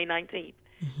go on May 19th.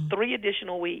 Mm-hmm. 3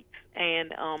 additional weeks,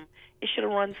 and it should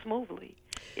have run smoothly.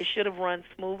 It should have run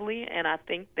smoothly, and I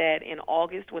think that in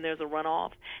August when there's a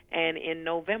runoff and in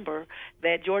November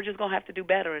that Georgia's going to have to do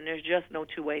better, and there's just no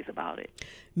two ways about it.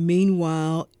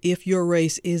 Meanwhile, if your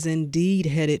race is indeed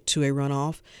headed to a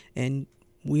runoff, and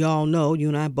we all know, you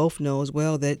and I both know as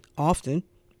well, that often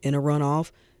in a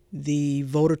runoff the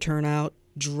voter turnout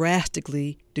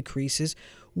drastically decreases,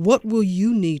 what will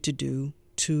you need to do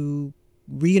to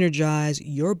re-energize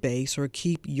your base or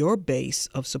keep your base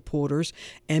of supporters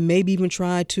and maybe even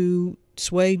try to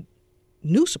sway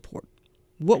new support?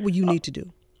 What will you need to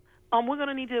do? We're going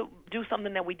to need to do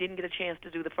something that we didn't get a chance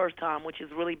to do the first time, which is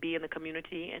really be in the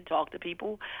community and talk to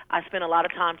people. I spent a lot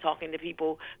of time talking to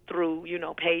people through,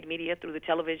 paid media, through the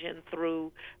television,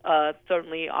 through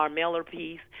certainly our mailer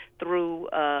piece, through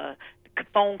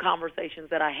phone conversations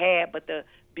that I had. But the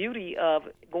beauty of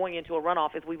going into a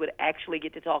runoff is we would actually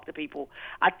get to talk to people.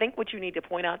 I think what you need to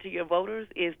point out to your voters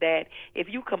is that if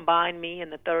you combine me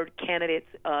and the third candidate's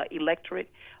electorate,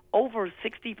 over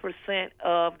 60%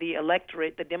 of the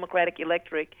electorate, the Democratic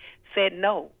electorate, said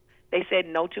no. They said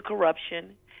no to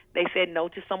corruption. They said no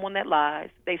to someone that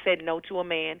lies. They said no to a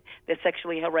man that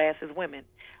sexually harasses women.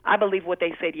 I believe what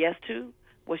they said yes to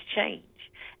was change.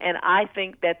 And I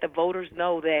think that the voters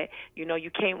know that,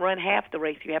 you can't run half the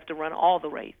race. You have to run all the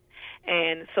race.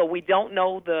 And so we don't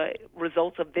know the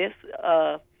results of this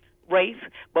race,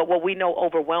 but what we know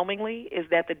overwhelmingly is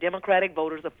that the Democratic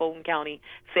voters of Fulton County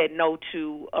said no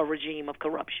to a regime of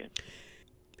corruption.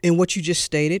 And what you just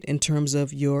stated in terms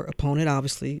of your opponent,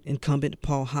 obviously, incumbent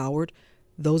Paul Howard,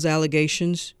 those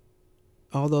allegations,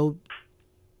 although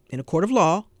in a court of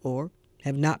law or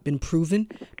have not been proven,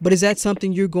 but is that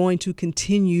something you're going to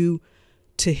continue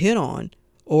to hit on,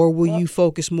 or will you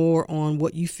focus more on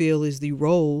what you feel is the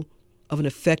role of an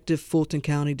effective Fulton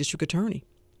County district attorney?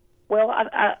 Well,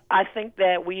 I think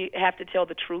that we have to tell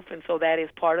the truth, and so that is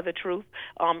part of the truth.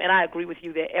 And I agree with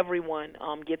you that everyone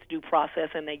gets due process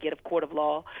and they get a court of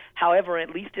law. However,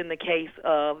 at least in the case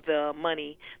of the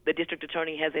money, the district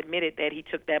attorney has admitted that he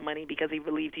took that money because he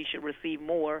believed he should receive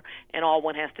more, and all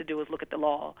one has to do is look at the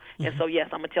law. Mm-hmm. And so, yes,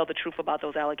 I'm going to tell the truth about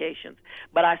those allegations.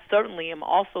 But I certainly am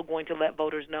also going to let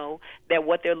voters know that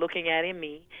what they're looking at in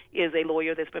me is a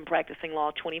lawyer that's been practicing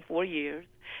law 24 years.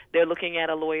 They're looking at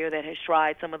a lawyer that has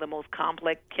tried some of the most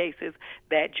complex cases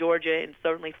that Georgia and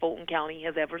certainly Fulton County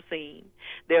has ever seen.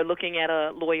 They're looking at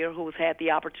a lawyer who's had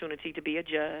the opportunity to be a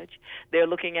judge. They're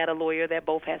looking at a lawyer that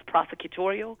both has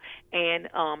prosecutorial and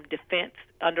defense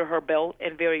under her belt,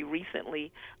 and very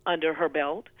recently under her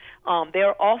belt.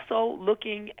 They're also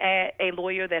looking at a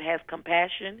lawyer that has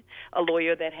compassion, a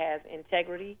lawyer that has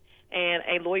integrity, and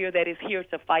a lawyer that is here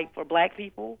to fight for black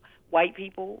people, white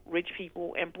people, rich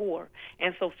people, and poor.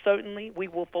 And so certainly we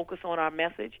will focus on our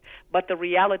message, but the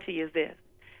reality is this.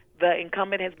 The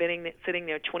incumbent has been sitting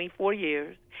there 24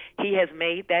 years. He has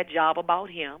made that job about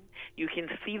him. You can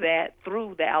see that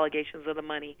through the allegations of the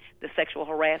money, the sexual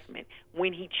harassment,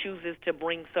 when he chooses to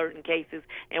bring certain cases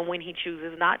and when he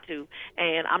chooses not to.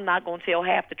 And I'm not going to tell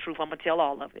half the truth. I'm going to tell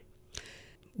all of it.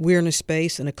 We're in a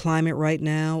space, in a climate right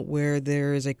now where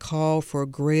there is a call for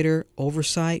greater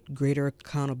oversight, greater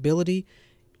accountability,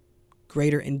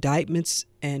 greater indictments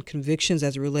and convictions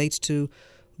as it relates to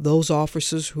those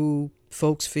officers who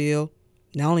folks feel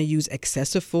not only use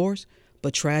excessive force,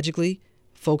 but tragically,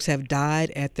 folks have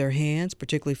died at their hands,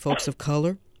 particularly folks of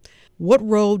color. What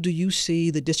role do you see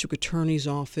the district attorney's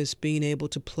office being able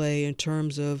to play in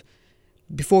terms of,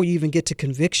 before you even get to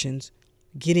convictions,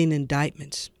 getting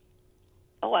indictments?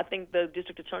 Oh, I think the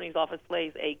district attorney's office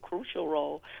plays a crucial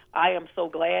role. I am so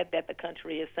glad that the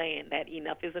country is saying that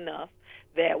enough is enough,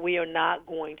 that we are not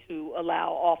going to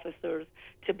allow officers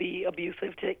to be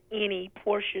abusive to any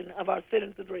portion of our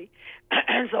citizenry.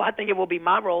 So I think it will be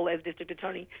my role as district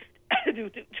attorney to do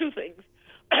two things.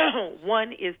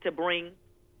 One is to bring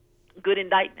good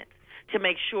indictments, to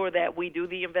make sure that we do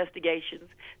the investigations,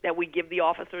 that we give the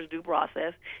officers due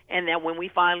process, and that when we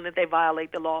find that they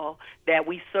violate the law, that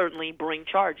we certainly bring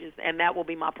charges. And that will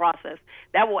be my process.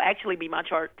 That will actually be my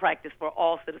practice for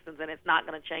all citizens, and it's not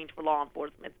going to change for law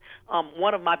enforcement.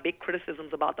 One of my big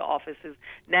criticisms about the office is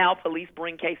now police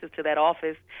bring cases to that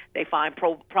office. They find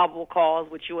probable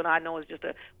cause, which you and I know is just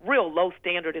a real low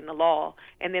standard in the law,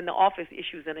 and then the office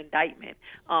issues an indictment.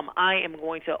 I am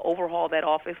going to overhaul that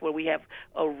office where we have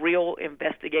a real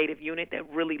investigative unit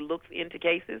that really looks into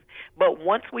cases. But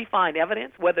once we find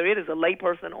evidence, whether it is a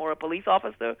layperson or a police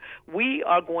officer, we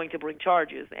are going to bring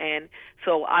charges. And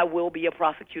so I will be a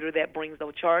prosecutor that brings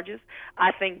those charges.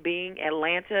 I think being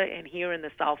Atlanta and here in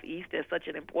the Southeast is such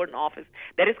an important office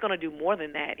that it's going to do more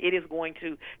than that. It is going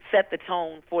to set the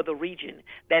tone for the region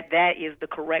that that is the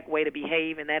correct way to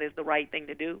behave and that is the right thing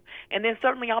to do. And then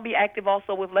certainly I'll be active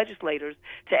also with legislators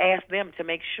to ask them to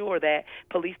make sure that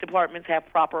police departments have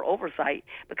proper oversight,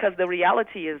 because the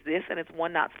reality is this, and it's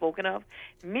one not spoken of,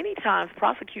 many times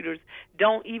prosecutors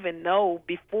don't even know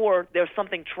before there's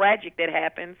something tragic that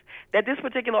happens that this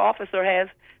particular officer has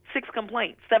 6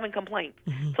 complaints, 7 complaints.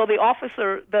 Mm-hmm. So the office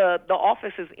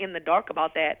is in the dark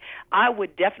about that. I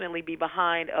would definitely be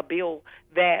behind a bill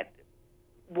that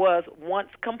was, once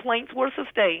complaints were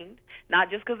sustained, not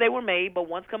just because they were made, but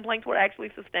once complaints were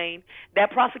actually sustained,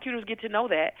 that prosecutors get to know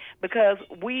that, because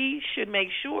we should make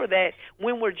sure that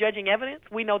when we're judging evidence,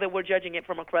 we know that we're judging it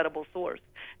from a credible source.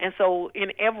 And so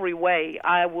in every way,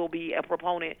 I will be a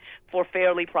proponent for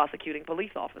fairly prosecuting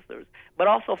police officers, but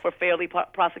also for fairly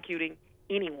prosecuting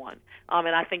anyone.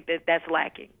 And I think that that's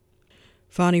lacking.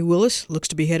 Fani Willis looks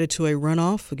to be headed to a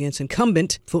runoff against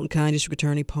incumbent Fulton County District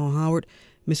Attorney Paul Howard.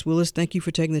 Ms. Willis, thank you for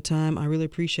taking the time. I really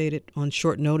appreciate it. On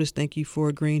short notice, thank you for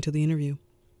agreeing to the interview.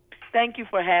 Thank you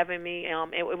for having me.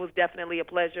 It was definitely a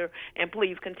pleasure. And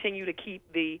please continue to keep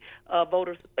the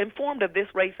voters informed of this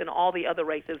race and all the other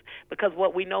races, because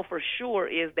what we know for sure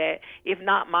is that if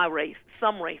not my race,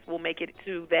 some race will make it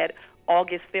to that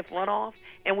August 5th runoff,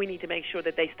 and we need to make sure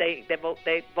that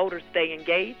voters stay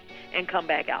engaged and come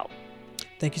back out.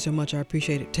 Thank you so much. I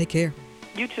appreciate it. Take care.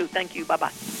 You too. Thank you.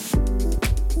 Bye-bye.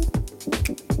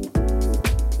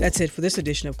 That's it for this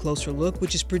edition of Closer Look,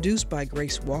 which is produced by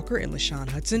Grace Walker and LaShawn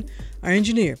Hudson. Our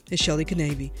engineer is Shelley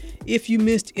Canavy. If you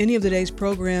missed any of today's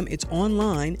program, it's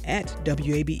online at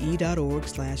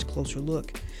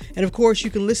wabe.org/closerlook. And of course,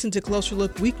 you can listen to Closer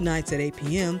Look weeknights at 8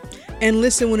 p.m. and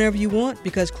listen whenever you want,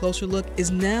 because Closer Look is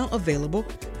now available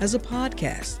as a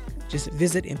podcast. Just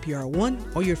visit NPR One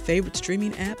or your favorite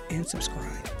streaming app and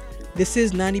subscribe. This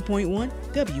is 90.1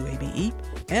 WABE,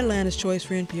 Atlanta's Choice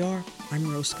for NPR.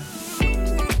 I'm Rose Scott.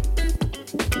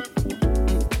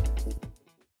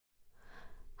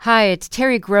 Hi, it's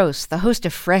Terry Gross, the host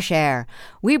of Fresh Air.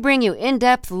 We bring you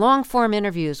in-depth, long-form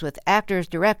interviews with actors,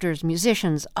 directors,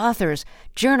 musicians, authors,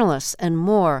 journalists, and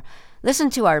more. Listen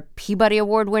to our Peabody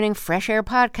Award-winning Fresh Air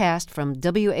podcast from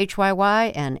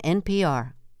WHYY and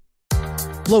NPR.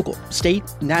 Local, state,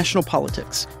 national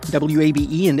politics.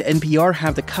 WABE and NPR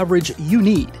have the coverage you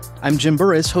need. I'm Jim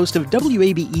Burris, host of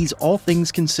WABE's All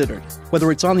Things Considered.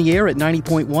 Whether it's on the air at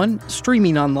 90.1,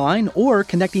 streaming online, or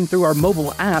connecting through our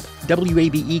mobile app,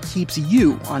 WABE keeps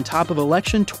you on top of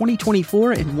election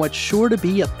 2024 in what's sure to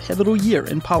be a pivotal year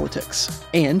in politics.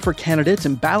 And for candidates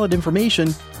and ballot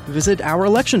information, visit our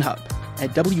election hub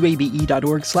at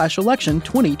wabe.org/election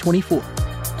 2024.